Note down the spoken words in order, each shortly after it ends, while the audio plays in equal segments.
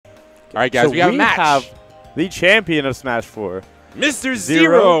All right, guys, so we have a match. Have the champion of Smash 4, Mr. ZeRo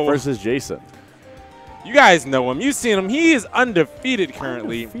ZeRo versus JaySon. You guys know him. You've seen him. He is undefeated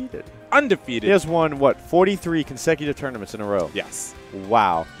currently. Undefeated. He has won, what, 43 consecutive tournaments in a row? Yes.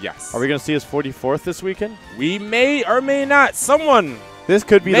 Wow. Yes. Are we going to see his 44th this weekend? We may or may not. Someone this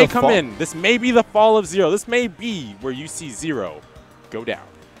could be may the come fall. in. This may be the fall of ZeRo. This may be where you see ZeRo go down.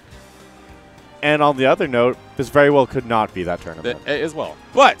 And on the other note, this very well could not be that tournament. As well.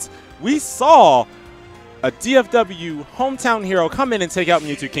 But we saw a DFW hometown hero come in and take out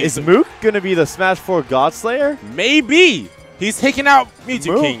Mewtwo King. Is Mook going to be the Smash 4 Godslayer? Maybe. He's taking out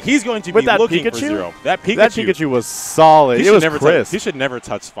Mewtwo King. He's going to with be that looking Pikachu? for ZeRo. That Pikachu was solid. It was crisp. He should never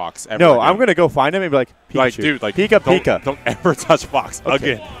touch Fox ever No, again. I'm going to go find him and be like, Pikachu. Like, dude, like, Pika. Don't ever touch Fox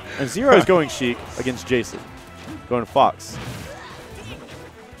again. And ZeRo is going Sheik against JaySon. Going Fox.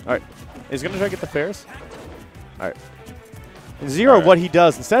 All right. He's going to try to get the fairs. All right. And ZeRo, what he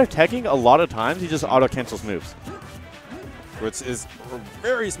does, instead of teching, a lot of times he just auto-cancels moves. Which is a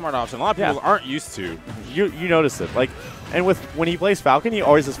very smart option. A lot of people aren't used to. You notice it. Like, and when he plays Falcon, he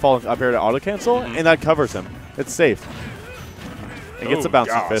always just falls up here to auto-cancel, and that covers him. It's safe. And gets a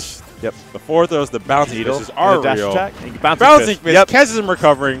bouncing fish. Yep. Before throws the bouncing fishes are real. Attack, and bouncing fish catches him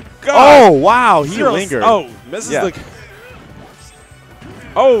recovering. God. Oh, wow. He lingered. Oh, misses the...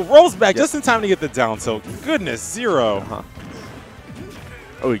 Oh, rolls back just in time to get the down tilt. Goodness, ZeRo.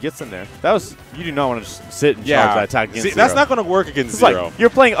 Oh, he gets in there. That was, you do not want to just sit and charge that attack against ZeRo. That's not going to work against ZeRo. Like, you're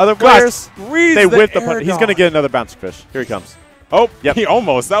playing other players, they whip the punch. He's going to get another bouncing fish. Here he comes. Oh, he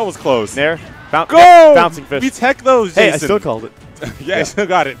almost. That was close. There. Go! Bouncing fish. We tech those, JaySon. Hey, I still called it. I still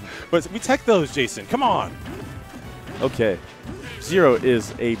got it. But we tech those, JaySon. Come on. Okay. ZeRo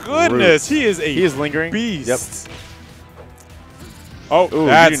is a Goodness, brute. he is a He is lingering. beast. Yep. Oh,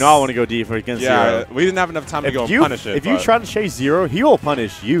 you do not want to go deep against ZeRo. We didn't have enough time to go and punish it. If you try to chase ZeRo, he will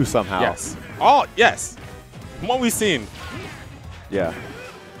punish you somehow. Yes. Oh, yes. From what we've seen. Yeah.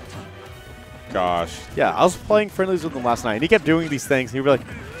 Gosh. Yeah, I was playing friendlies with him last night, and he kept doing these things. He'd be like,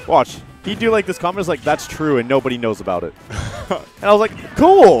 watch. He'd do like this comment, like, that's true, and nobody knows about it. And I was like,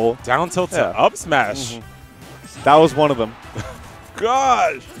 cool. Down tilt to up smash. That was one of them.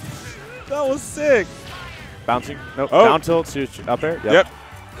 Gosh. That was sick. Bouncing. Nope. Down tilt to up air. Yep.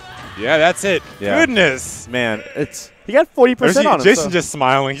 Yeah, that's it. Yeah. Goodness. Man, he got 40% on him. JaySon just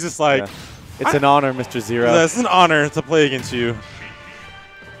smiling. He's just like. It's an honor, Mr. ZeRo. It's an honor to play against you.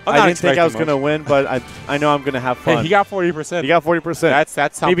 I didn't think I was going to win, but I know I'm going to have fun. Hey, he got 40%. He got 40%. That's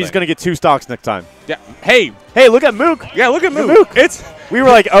something. Maybe he's going to get 2 stocks next time. Yeah. Hey, look at Mook. Yeah, look at Mook. We were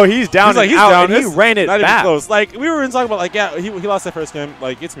like, oh, he's down he's out, and he ran it not back. Even close. Like, we were talking about, like, yeah, he lost that first game.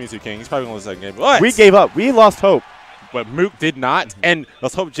 Like, it's Mewtwo King. He's probably going to lose that game. But we gave up. We lost hope. But Mook did not, and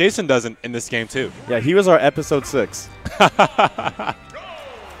let's hope JaySon doesn't in this game, too. Yeah, he was our episode 6.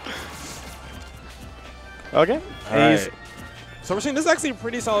 Okay. Right. So we're seeing this is actually a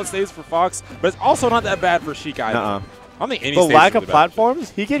pretty solid stage for Fox, but it's also not that bad for Sheik either. I don't think any the stage lack is of really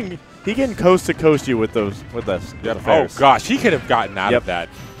platforms, he can coast to coast you with those us. Yep. Oh gosh, he could have gotten out of that.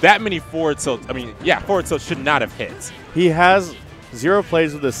 That many forward tilts. I mean, yeah, forward tilts should not have hit. He has ZeRo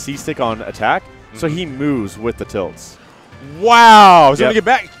plays with a C stick on attack, so he moves with the tilts. Wow. So to get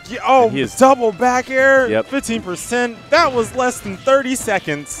back. Oh, he is double back air. Yep. 15%. That was less than 30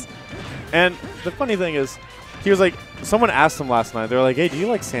 seconds. And the funny thing is, he was like, someone asked him last night, they were like, hey, do you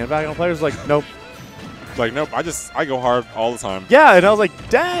like sandbagging on players? Like, nope. Like, nope, I go hard all the time. Yeah, and I was like,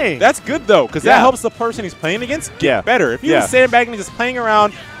 dang. That's good, though, because that helps the person he's playing against get better. If he was sandbagging and just playing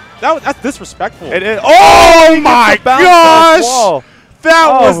around, that's disrespectful. Oh, my gosh!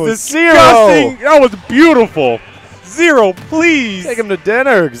 That was disgusting. That was beautiful. ZeRo, please. Take him to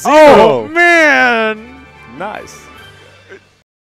dinner. ZeRo. Oh, man. Nice.